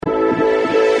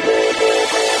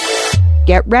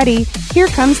Get ready. Here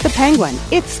comes the Penguin.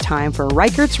 It's time for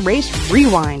Reichert's Race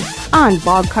Rewind on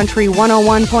Bog Country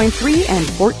 101.3 and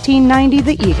 1490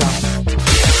 The Eagle.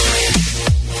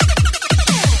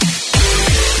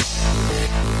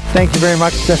 Thank you very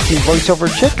much. That's the voiceover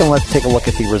chick, and let's take a look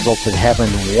at the results that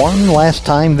happened one last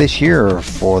time this year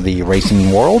for the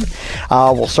racing world.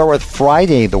 We'll start with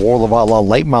Friday. The World of Outlaw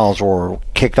Late Miles were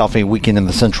kicked off a weekend in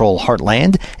the Central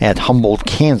Heartland at Humboldt,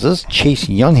 Kansas. Chase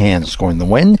Younghand scoring the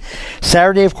win.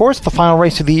 Saturday, of course, the final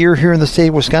race of the year here in the state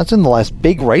of Wisconsin, the last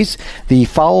big race, the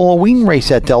Halloween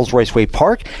race at Dells Raceway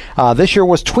Park. This year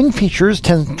was twin features,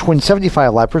 10 twin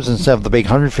 75 lappers instead of the big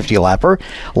 150 lapper.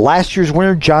 Last year's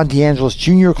winner, John DeAngelis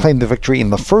Jr., claimed the victory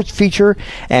in the first feature,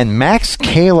 and Max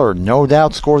Kaler, no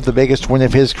doubt, scored the biggest win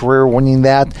of his career, winning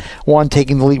that one,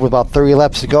 taking the lead with about 30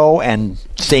 laps to go, and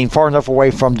staying far enough away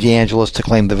from DeAngelis to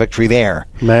claim the victory there.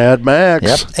 Mad Max.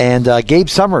 Yep. And Gabe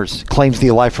Summers claims the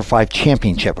Alive for 5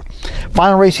 championship.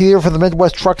 Final race of the year for the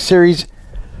Midwest Truck Series.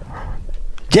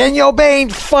 Daniel Bain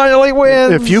finally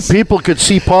wins. If you people could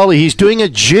see Paulie, he's doing a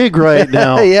jig right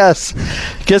now. Yes.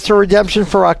 Gets a redemption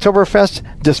for Oktoberfest.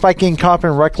 Despite getting caught in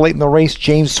wreck late in the race,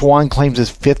 James Swan claims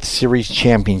his 5th series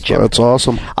championship. That's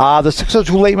awesome. The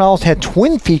 602 Late Models had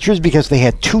twin features because they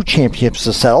had 2 championships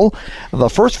to settle. The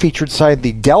first feature decided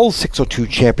the Dell 602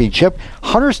 championship.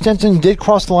 Hunter Stenson did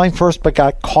cross the line first, but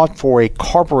got caught for a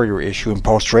carburetor issue in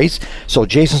post-race. So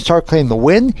Jason Stark claimed the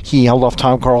win. He held off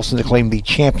Tom Carlson to claim the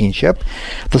championship.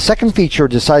 The second feature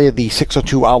decided the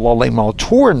 602 Outlaw Late Model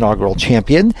Tour inaugural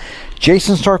champion.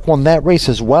 Jason Stark won that race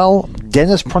as well.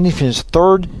 Dennis Prunty finished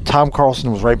 3rd. Tom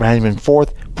Carlson was right behind him in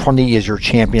 4th. Prunty is your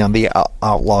champion on the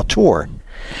Outlaw Tour.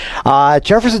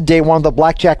 Jefferson Day, one of the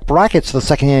Blackjack Brackets, the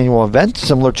second annual event,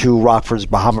 similar to Rockford's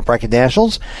Bahama Bracket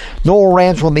Nationals. Noel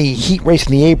Rams won the heat race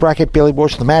in the A bracket, Bailey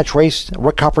Bush the match race,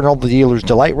 Rick Coppernell the Dealer's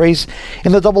Delight race.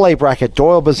 In the Double A bracket,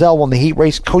 Doyle Bazell won the heat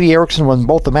race, Cody Erickson won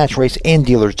both the match race and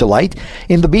Dealer's Delight.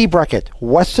 In the B bracket,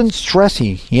 Weston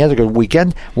Stressy, he had a good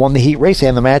weekend, won the heat race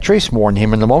and the match race, more on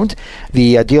him in a moment.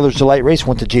 The Dealer's Delight race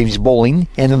went to James Bowling.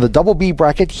 And in the Double B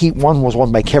bracket, heat 1 was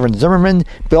won by Kevin Zimmerman,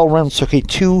 Bill Reynolds took a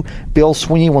 2, Bill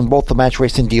Sweeney won both the match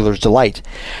race and Dealer's Delight.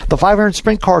 The 500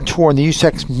 Sprint Car Tour and the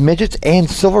USAC Midgets and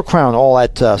Silver Crown, all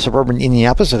at suburban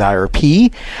Indianapolis at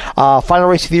IRP. Final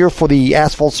race of the year for the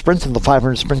Asphalt Sprints and the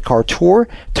 500 Sprint Car Tour.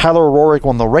 Tyler Rorick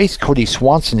won the race. Cody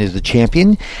Swanson is the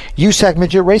champion. USAC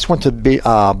Midget race went to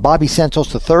Bobby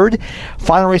Santos III.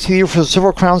 Final race of the year for the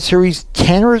Silver Crown Series.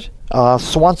 Tanner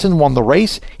Swanson won the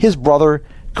race. His brother,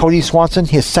 Cody Swanson,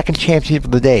 his second championship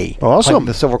of the day. Awesome.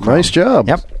 The Silver Crown. Nice job.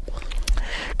 Yep.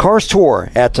 Cars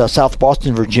Tour at South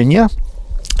Boston, Virginia.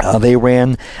 They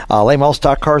ran late model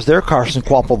stock cars there. Carson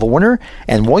Quapple the winner.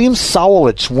 And William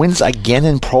Sowowitz wins again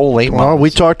in pro late models. Well,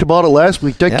 we talked about it last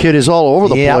week. That kid is all over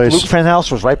the place. Luke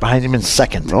Fenhouse was right behind him in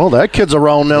second. Oh, that kid's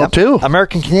around now, too.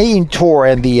 American Canadian Tour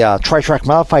and the Tri-Track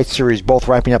Modified Series both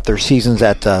wrapping up their seasons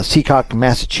at Seacock,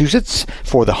 Massachusetts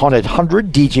for the Haunted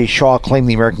 100. DJ Shaw claimed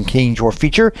the American Canadian Tour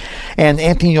feature. And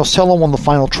Anthony Ocello won the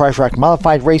final Tri-Track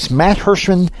Modified race. Matt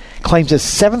Hirschman claims his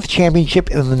 7th championship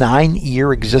in the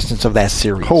 9-year existence of that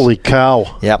series. Holy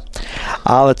cow. Yep.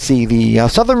 Let's see. The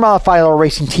Southern Modified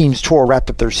Racing Teams Tour wrapped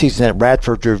up their season at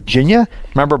Radford, Virginia.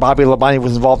 Remember, Bobby Labonte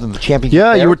was involved in the championship.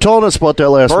 Yeah, there. You were telling us about that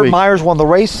last Bert week. Myers won the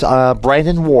race.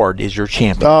 Brandon Ward is your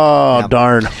champion. Oh,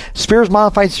 darn. Spears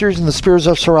Modified Series and the Spears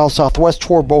of Sorrel Southwest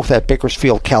Tour, both at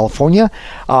Bakersfield, California.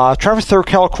 Travis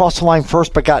Thurkel crossed the line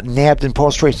first, but got nabbed in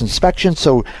post-race inspection.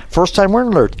 So, first-time winner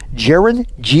alert, Jaron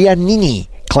Giannini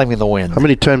claiming the win. How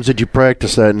many times did you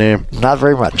practice that name? Not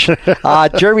very much.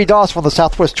 Jeremy Doss won the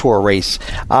Southwest Tour race.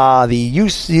 The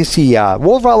UCC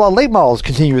World of Outlaw Late Models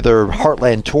continue their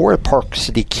Heartland Tour at Park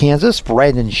City, Kansas.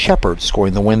 Brandon Shepard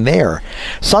scoring the win there.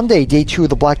 Sunday, day 2 of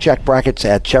the Blackjack Brackets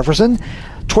at Jefferson.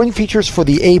 Twin features for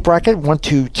the A bracket went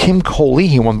to Tim Coley.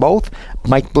 He won both.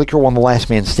 Mike Blicker won the last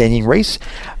man standing race.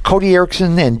 Cody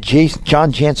Erickson and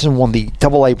John Jansen won the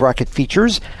Double A bracket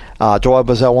features. Doyle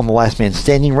Bazell won the last man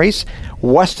standing race.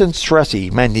 Weston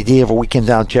Stressy, man, the day of a weekend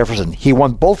down at Jefferson. He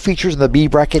won both features in the B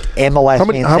bracket and the last man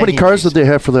standing race. How many cars did they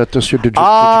have for that this year? Did you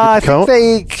I count?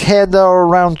 think they had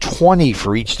around 20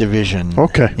 for each division.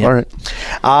 Okay, Yep. all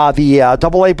right. The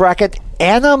Double A bracket,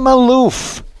 Anna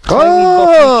Malouf.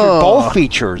 Both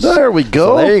features. There we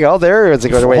go. So there you go. There is a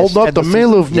good way. Hold up the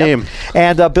Malouf name.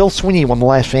 And Bill Sweeney won the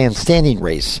last man standing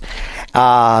race.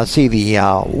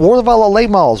 The Waterville Late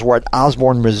Models were at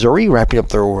Osborne, Missouri, wrapping up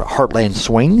their Heartland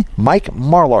Swing. Mike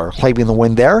Marlar claiming the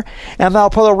win there. And that'll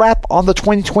put a wrap on the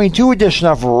 2022 edition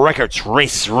of Records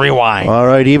Race Rewind. All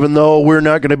right, even though we're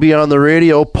not going to be on the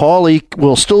radio, Paulie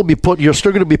will still be you're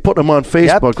still going to be putting them on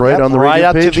Facebook, right? On the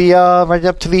radio page? Right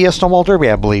up to the Stonewall Derby,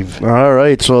 I believe. All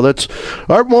right, so that's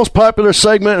our most popular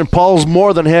segment, and Paul's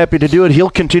more than happy to do it. He'll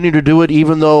continue to do it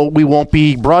even though we won't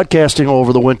be broadcasting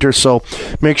over the winter, so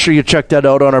make sure you check that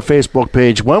out on our Facebook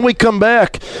page. When we come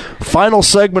back, final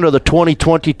segment of the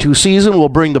 2022 season, we'll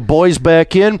bring the boys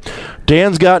back in.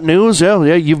 Dan's got news. Yeah,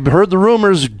 you've heard the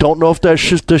rumors. Don't know if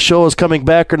this show is coming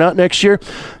back or not next year.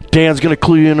 Dan's going to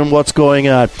clue you in on what's going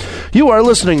on. You are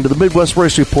listening to the Midwest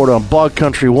Race Report on Bog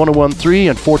Country 101.3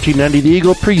 and 1490 The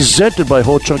Eagle, presented by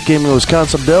Ho-Chunk Gaming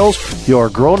Wisconsin Dells, your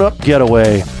grown-up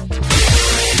getaway.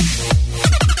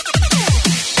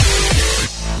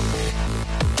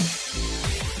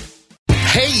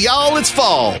 Hey, y'all, it's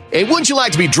fall. And wouldn't you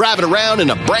like to be driving around in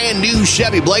a brand new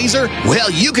Chevy Blazer? Well,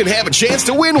 you can have a chance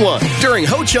to win one during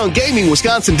Ho-Chunk Gaming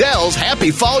Wisconsin Dells Happy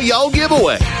Fall Y'all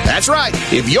giveaway. That's right.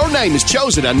 If your name is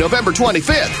chosen on November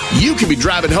 25th, you can be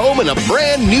driving home in a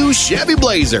brand new Chevy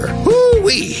Blazer.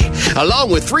 Woo-wee!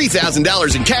 Along with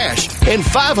 $3,000 in cash and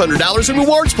 $500 in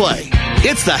rewards play.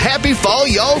 It's the Happy Fall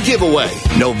Y'all giveaway,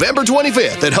 November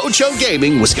 25th at Ho-Chunk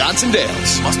Gaming Wisconsin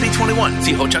Dells. Must be 21.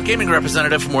 See Ho-Chunk Gaming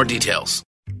representative for more details.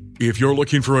 If you're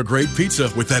looking for a great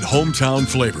pizza with that hometown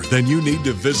flavor, then you need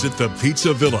to visit the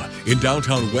Pizza Villa in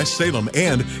downtown West Salem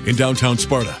and in downtown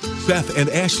Sparta. Seth and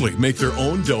Ashley make their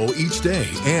own dough each day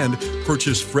and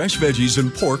purchase fresh veggies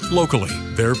and pork locally.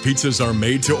 Their pizzas are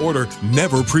made to order,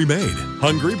 never pre-made.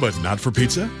 Hungry but not for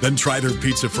pizza? Then try their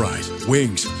pizza fries,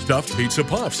 wings, stuffed pizza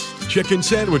puffs, chicken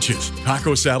sandwiches,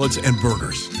 taco salads, and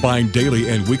burgers. Find daily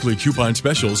and weekly coupon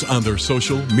specials on their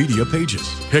social media pages.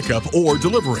 Pickup or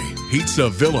delivery. Pizza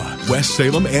Villa, West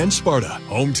Salem and Sparta.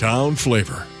 Hometown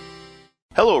flavor.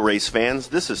 Hello, race fans.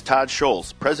 This is Todd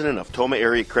Scholes, president of Toma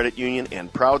Area Credit Union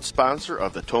and proud sponsor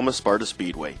of the Toma Sparta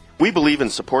Speedway. We believe in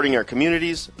supporting our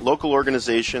communities, local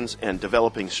organizations, and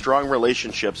developing strong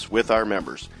relationships with our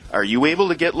members. Are you able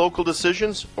to get local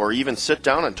decisions or even sit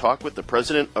down and talk with the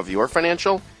president of your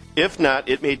financial? If not,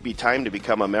 it may be time to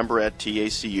become a member at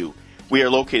TACU. We are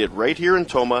located right here in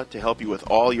Toma to help you with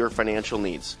all your financial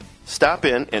needs. Stop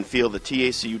in and feel the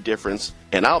TACU difference,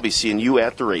 and I'll be seeing you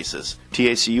at the races.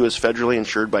 TACU is federally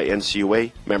insured by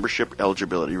NCUA. Membership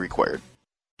eligibility required.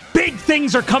 Big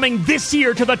things are coming this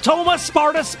year to the Toma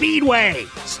Sparta Speedway.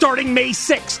 Starting May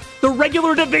 6th, the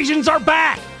regular divisions are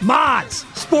back. Mods,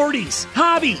 Sporties,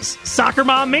 Hobbies, Soccer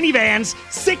Mom minivans,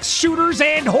 6-shooters,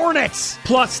 and Hornets.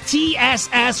 Plus,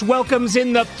 TSS welcomes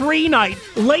in the 3-night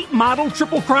Late Model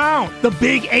Triple Crown, the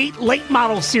Big 8 Late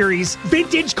Model Series,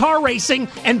 Vintage Car Racing,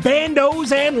 and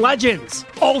Bandos and Legends.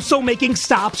 Also making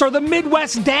stops are the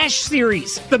Midwest Dash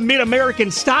Series, the Mid-American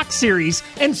Stock Series,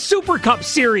 and Super Cup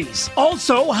Series.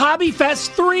 Also, Hobby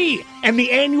Fest 3 and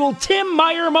the annual Tim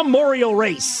Meyer Memorial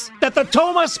Race at the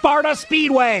Toma Sparta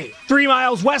Speedway, 3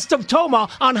 miles west of Toma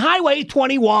on Highway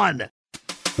 21.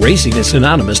 Racing is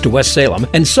synonymous to West Salem,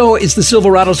 and so is the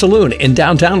Silverado Saloon in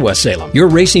downtown West Salem. Your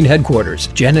racing headquarters.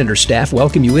 Jen and her staff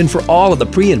welcome you in for all of the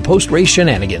pre- and post-race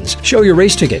shenanigans. Show your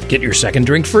race ticket. Get your second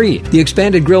drink free. The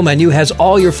expanded grill menu has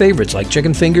all your favorites like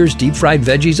chicken fingers, deep-fried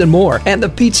veggies, and more. And the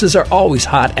pizzas are always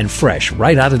hot and fresh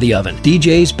right out of the oven.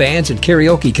 DJs, bands, and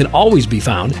karaoke can always be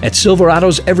found at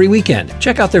Silverado's every weekend.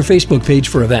 Check out their Facebook page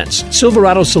for events.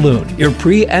 Silverado Saloon, your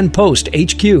pre- and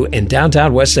post-HQ in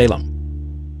downtown West Salem.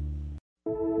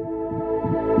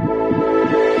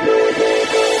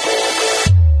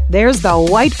 There's the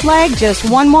white flag,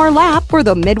 just one more lap for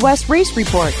the Midwest Race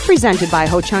Report, presented by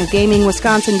Ho-Chunk Gaming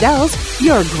Wisconsin Dells,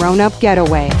 your grown-up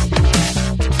getaway.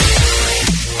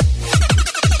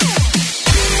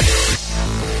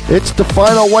 It's the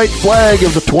final white flag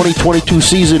of the 2022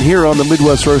 season here on the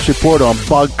Midwest Race Report on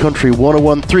Bog Country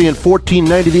 101.3 and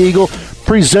 1490 The Eagle,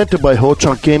 presented by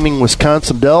Ho-Chunk Gaming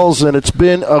Wisconsin Dells, and it's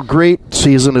been a great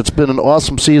season. It's been an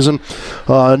awesome season.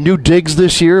 New digs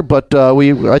this year, but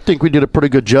I think we did a pretty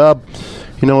good job,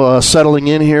 settling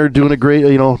in here, doing a great,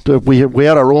 we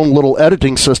had our own little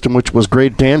editing system, which was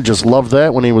great. Dan just loved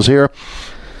that when he was here.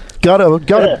 Got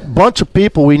a bunch of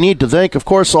people we need to thank. Of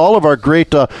course, all of our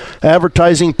great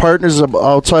advertising partners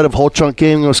outside of Ho-Chunk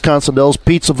Gaming Wisconsin Dells,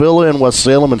 Pizza Villa in West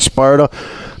Salem and Sparta.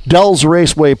 Dells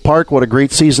Raceway Park, what a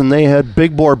great season they had.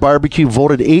 Big Boar Barbecue,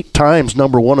 voted 8 times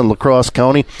number 1 in La Crosse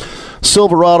County.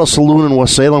 Silverado Saloon in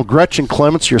West Salem, Gretchen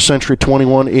Clements, your Century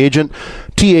 21 agent,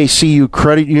 TACU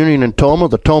Credit Union in Toma,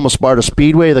 the Toma Sparta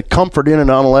Speedway, the Comfort Inn in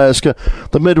Onalaska,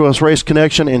 the Midwest Race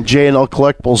Connection, and J&L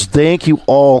Collectibles. Thank you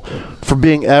all for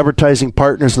being advertising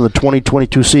partners in the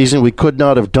 2022 season. We could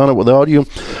not have done it without you.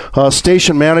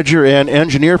 Station manager and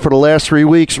engineer for the last 3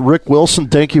 weeks, Rick Wilson,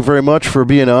 thank you very much for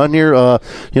being on here,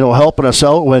 helping us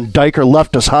out when Diker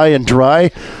left us high and dry.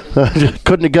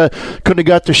 Couldn't have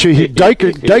got to show you.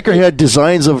 Diker had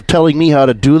designs of telling me how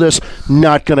to do this.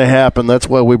 Not going to happen. That's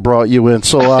why we brought you in.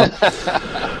 So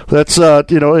that's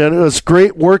and it was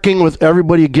great working with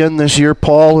everybody again this year.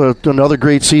 Paul, another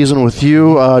great season with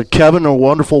you. Kevin, a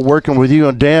wonderful working with you,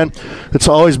 and Dan, it's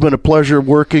always been a pleasure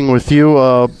working with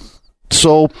you.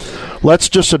 So let's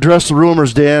just address the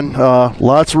rumors, Dan.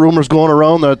 Lots of rumors going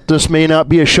around that this may not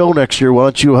be a show next year. Why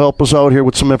don't you help us out here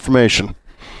with some information?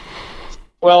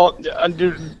 Well,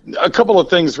 a couple of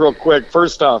things real quick.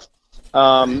 First off,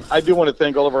 I do want to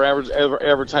thank all of our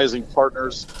advertising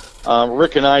partners.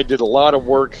 Rick and I did a lot of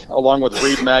work along with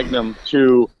Reed Magnum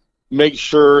to make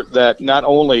sure that not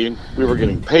only we were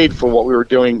getting paid for what we were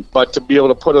doing, but to be able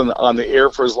to put it on the air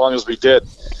for as long as we did.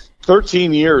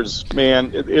 13 years,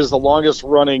 man, it is the longest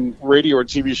running radio or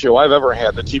TV show I've ever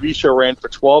had. The TV show ran for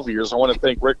 12 years. I want to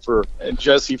thank Rick and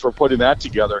Jesse for putting that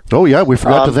together. Oh, yeah, we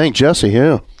forgot to thank Jesse,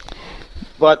 yeah.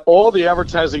 But all the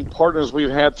advertising partners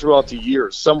we've had throughout the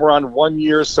years, some were on 1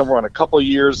 year, some were on a couple of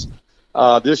years.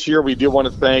 This year we do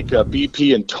want to thank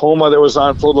BP and Toma that was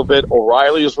on for a little bit.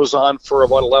 O'Reilly's was on for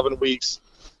about 11 weeks.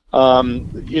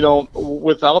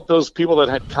 Without those people that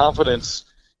had confidence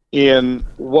in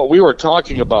what we were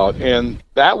talking about, and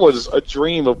that was a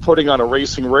dream of putting on a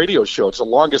racing radio show. It's the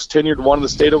longest tenured one in the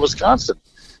state of Wisconsin.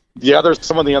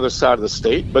 Some on the other side of the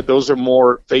state, but those are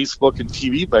more Facebook and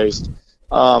TV based.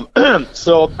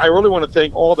 So I really want to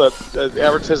thank all the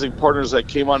advertising partners that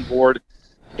came on board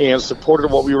and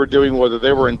supported what we were doing, whether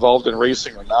they were involved in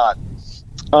racing or not.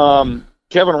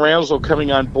 Kevin Ramsel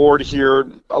coming on board here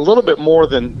a little bit more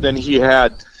than he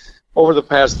had over the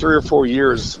past 3 or 4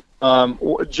 years.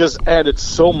 Just added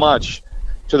so much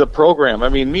to the program. I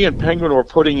mean, me and Penguin were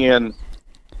putting in,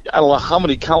 I don't know how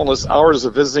many countless hours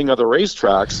of visiting other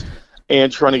racetracks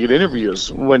and trying to get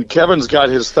interviews. When Kevin's got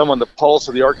his thumb on the pulse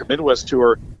of the ARCA Midwest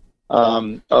Tour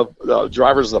of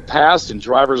drivers of the past and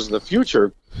drivers of the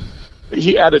future,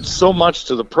 he added so much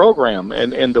to the program,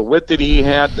 and the wit that he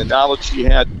had, the knowledge he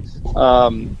had.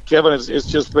 Kevin, it's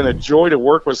just been a joy to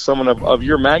work with someone of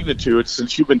your magnitude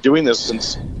since you've been doing this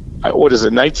since,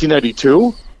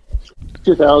 1992?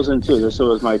 2002. So it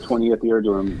was my 20th year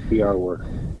doing PR work.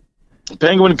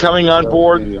 Penguin coming on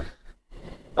board.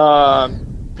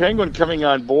 Penguin coming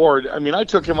on board. I mean, I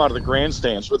took him out of the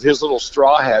grandstands with his little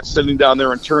straw hat sitting down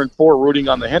there in turn 4 rooting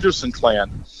on the Henderson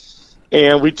clan.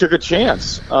 And we took a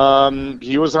chance.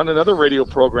 He was on another radio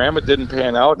program. It didn't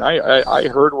pan out. And I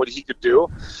heard what he could do.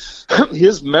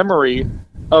 His memory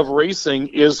of racing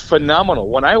is phenomenal.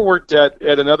 When I worked at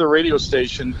another radio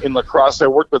station in La Crosse, I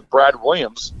worked with Brad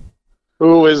Williams,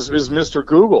 who is Mr.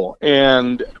 Google.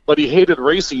 But he hated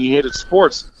racing. He hated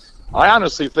sports. I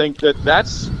honestly think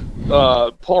that's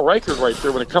Paul Reichert right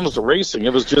there when it comes to racing.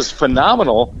 It was just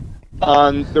phenomenal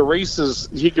on the races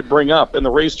he could bring up and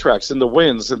the racetracks and the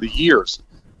wins and the years.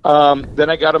 Then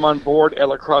I got him on board at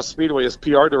La Crosse Speedway as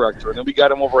PR director, and then we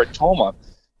got him over at Toma.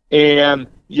 And,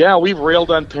 yeah, we've railed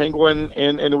on Penguin,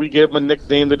 and we gave him a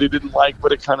nickname that he didn't like,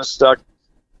 but it kind of stuck.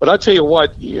 But I'll tell you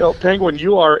what, Penguin,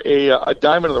 you are a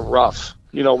diamond in the rough.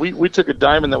 We took a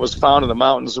diamond that was found in the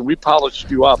mountains, and we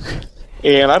polished you up.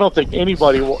 And I don't think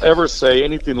anybody will ever say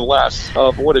anything less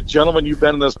of what a gentleman you've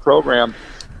been in this program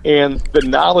and the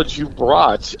knowledge you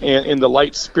brought and the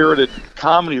light-spirited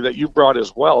comedy that you brought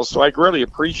as well. So I greatly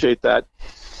appreciate that.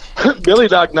 Billy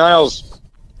Doc Niles,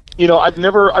 I've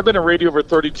been in radio for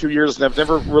 32 years, and I've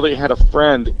never really had a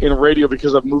friend in radio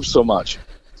because I've moved so much.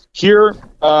 Here,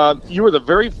 you were the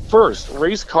very first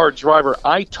race car driver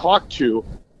I talked to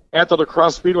at the La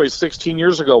Crosse Speedway 16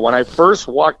 years ago when I first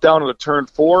walked down into turn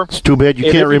 4. It's too bad you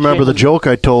can't remember the joke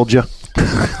I told you.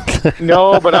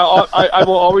 No, but I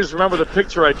will always remember the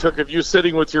picture I took of you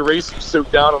sitting with your racing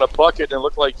suit down in a bucket, and it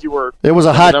looked like you were... It was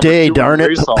a hot day, darn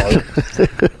it.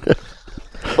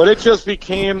 But it just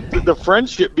became... The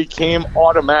friendship became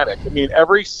automatic. I mean,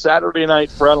 every Saturday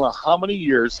night for I don't know how many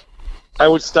years, I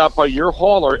would stop by your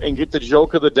hauler and get the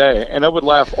joke of the day, and I would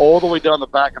laugh all the way down the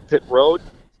back of pit road.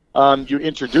 You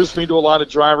introduced me to a lot of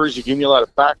drivers. You gave me a lot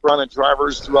of background on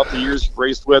drivers throughout the years you've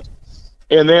raced with.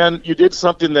 And then you did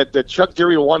something that Chuck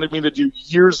Deary wanted me to do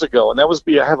years ago, and that was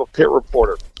have a pit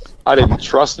reporter. I didn't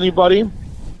trust anybody.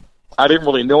 I didn't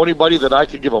really know anybody that I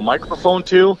could give a microphone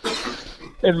to.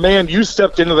 And man, you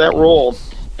stepped into that role.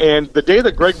 And the day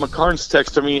that Greg McCarnes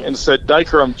texted me and said,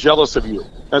 "Diker, I'm jealous of you."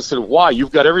 I said, "Why?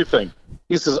 You've got everything."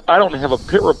 He says, "I don't have a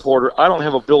pit reporter. I don't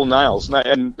have a Bill Niles."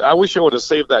 And I wish I would have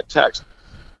saved that text.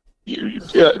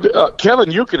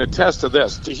 Kevin, you can attest to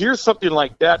this. To hear something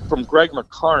like that from Greg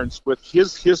McCarnes with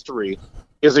his history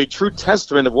is a true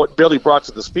testament of what Billy brought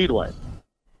to the Speedway.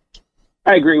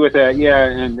 I agree with that, yeah.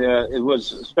 And it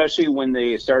was especially when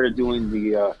they started doing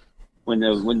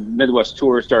when Midwest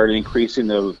Tour started increasing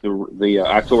the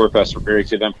Oktoberfest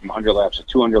race event from 100 laps to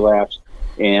 200 laps,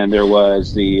 and there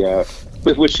was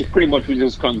which pretty much we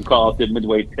just couldn't call it the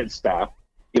midway pit stop,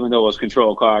 even though it was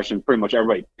control caution. Pretty much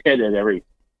everybody pitted every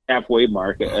halfway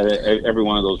mark at every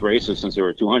one of those races since there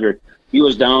were 200. He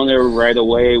was down there right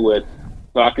away with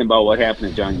talking about what happened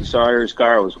to Johnny Sawyer's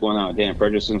car, what was going on with Dan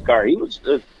Fredrickson's car. He was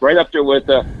right up there with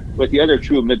the other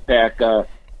true mid-pack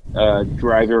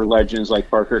driver legends like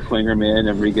Parker Klingerman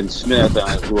and Regan Smith,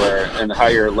 who are in the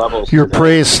higher levels. Your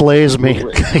praise slays me.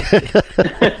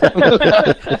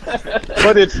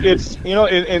 But it's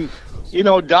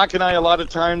Doc and I, a lot of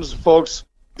times, folks,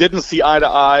 didn't see eye to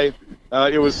eye.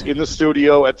 It was in the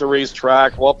studio at the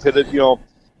racetrack, well pitted,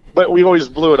 but we always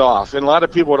blew it off. And a lot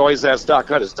of people would always ask Doc,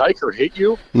 "Does Diker hate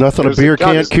you?" Nothing a beer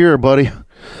can't cure, buddy.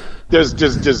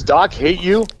 Does Doc hate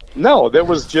you? No,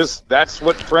 that's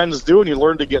what friends do, and you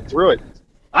learn to get through it.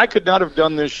 I could not have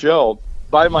done this show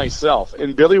by myself.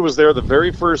 And Billy was there the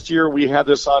very first year we had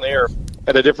this on air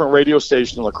at a different radio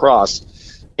station in La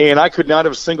Crosse. And I could not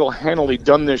have single-handedly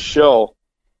done this show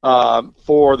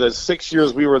for the 6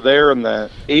 years we were there and the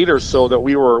 8 or so that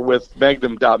we were with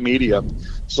Magnum.media.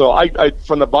 So I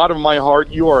from the bottom of my heart,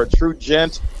 you are a true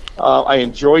gent. I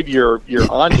enjoyed your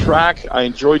on track. I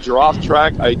enjoyed your off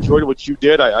track. I enjoyed what you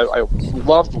did. I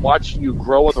loved watching you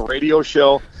grow with the radio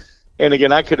show. And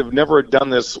again, I could have never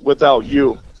done this without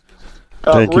you.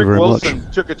 Thank you very much. Rick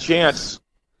Wilson took a chance.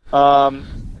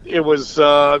 It was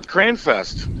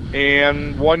Cranfest.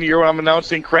 And one year when I'm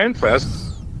announcing Cranfest,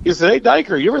 he said, "Hey,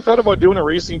 Diker, you ever thought about doing a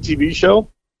racing TV show?"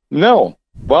 No.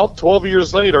 Well, 12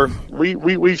 years later,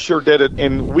 we sure did it,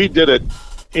 and we did it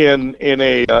in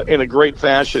a great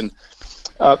fashion.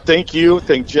 Thank you,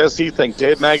 thank Jesse, thank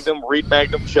Dave Magnum, Reed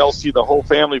Magnum, Chelsea, the whole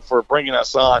family for bringing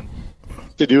us on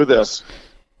to do this.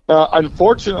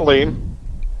 Unfortunately,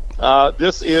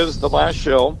 this is the last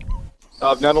show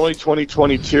of not only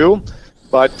 2022,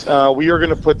 but we are going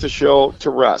to put the show to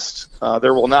rest.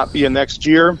 There will not be a next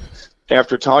year.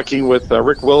 After talking with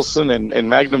Rick Wilson and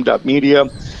Magnum.media,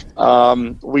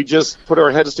 we just put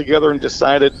our heads together and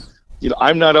decided,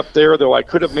 I'm not up there, though I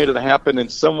could have made it happen in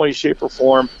some way, shape, or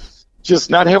form. Just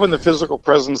not having the physical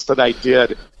presence that I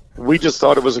did. We just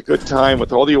thought it was a good time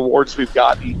with all the awards we've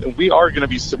gotten, and we are going to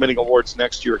be submitting awards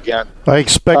next year again. I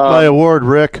expect my award,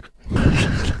 Rick.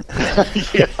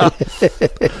 Yeah.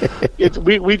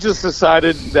 We just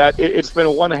decided that it's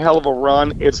been one hell of a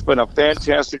run. It's been a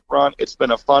fantastic run. It's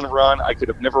been a fun run. I could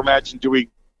have never imagined doing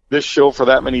this show for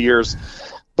that many years.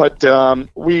 But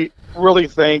we really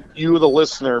thank you, the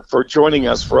listener, for joining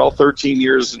us for all 13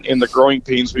 years in the growing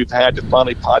pains we've had to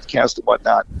finally podcast and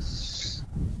whatnot.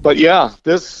 But yeah,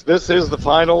 this is the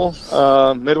final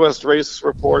Midwest Race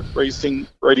Report racing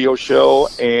radio show,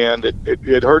 and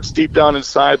it hurts deep down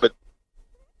inside, but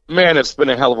man, it's been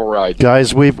a hell of a ride.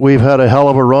 Guys, we've had a hell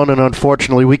of a run, and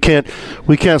unfortunately we can't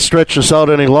stretch this out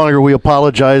any longer. We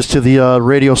apologize to the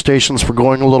radio stations for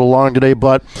going a little long today,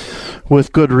 but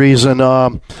with good reason.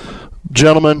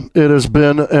 Gentlemen, it has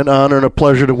been an honor and a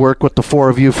pleasure to work with the four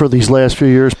of you for these last few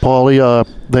years. Paulie,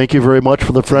 thank you very much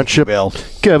for the friendship.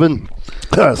 Kevin,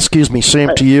 excuse me,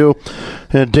 same to you.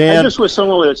 And Dan, I just wish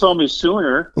someone would have told me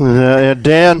sooner. And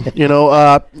Dan,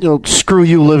 screw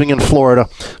you living in Florida.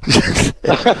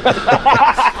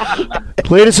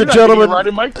 Ladies and gentlemen,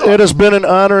 it has been an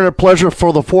honor and a pleasure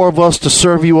for the four of us to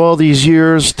serve you all these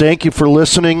years. Thank you for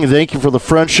listening. Thank you for the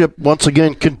friendship. Once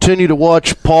again, continue to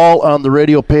watch Paul on the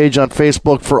radio page on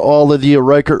Facebook for all of the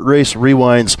Reichert Race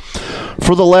Rewinds.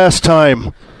 For the last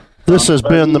time, this has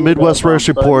been the Midwest Race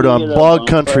Report on Bog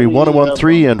Country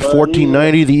 1013 and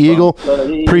 1490 The Eagle,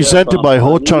 presented by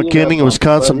Ho Chunk Gaming in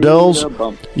Wisconsin Dells.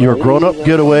 Your grown-up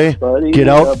getaway. Get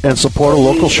out and support a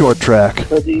local short track.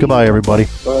 Goodbye, everybody.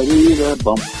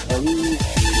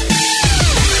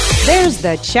 There's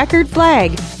the checkered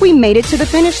flag. We made it to the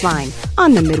finish line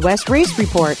on the Midwest Race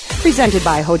Report, presented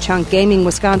by Ho Chunk Gaming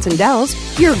Wisconsin Dells,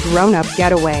 your grown-up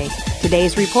getaway.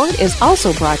 Today's report is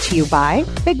also brought to you by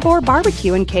Big Boar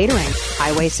Barbecue and Catering,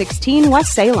 Highway 16,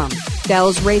 West Salem,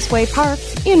 Dells Raceway Park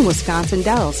in Wisconsin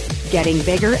Dells, getting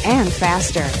bigger and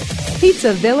faster,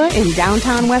 Pizza Villa in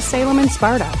downtown West Salem and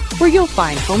Sparta, where you'll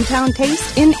find hometown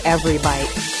taste in every bite.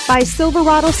 By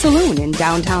Silverado Saloon in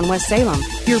downtown West Salem,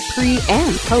 your pre-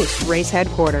 and post-race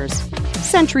headquarters.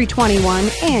 Century 21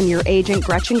 and your agent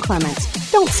Gretchen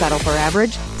Clements. Don't settle for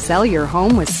average. Sell your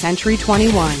home with Century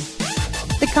 21.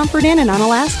 The Comfort Inn in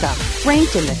Unalaska,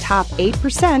 ranked in the top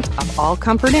 8% of all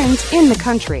Comfort Inns in the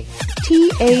country.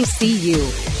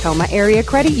 TACU, Toma Area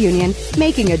Credit Union,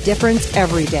 making a difference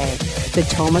every day. The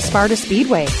Toma Sparta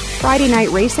Speedway, Friday night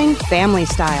racing, family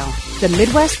style. The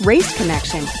Midwest Race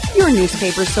Connection, your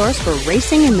newspaper source for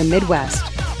racing in the Midwest.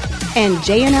 And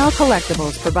J&L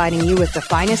Collectibles, providing you with the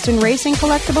finest in racing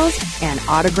collectibles and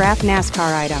autographed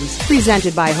NASCAR items.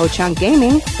 Presented by Ho-Chunk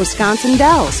Gaming, Wisconsin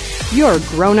Dells, your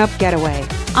grown-up getaway.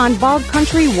 On Bog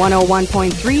Country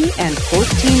 101.3 and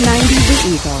 1490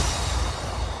 The Eagle.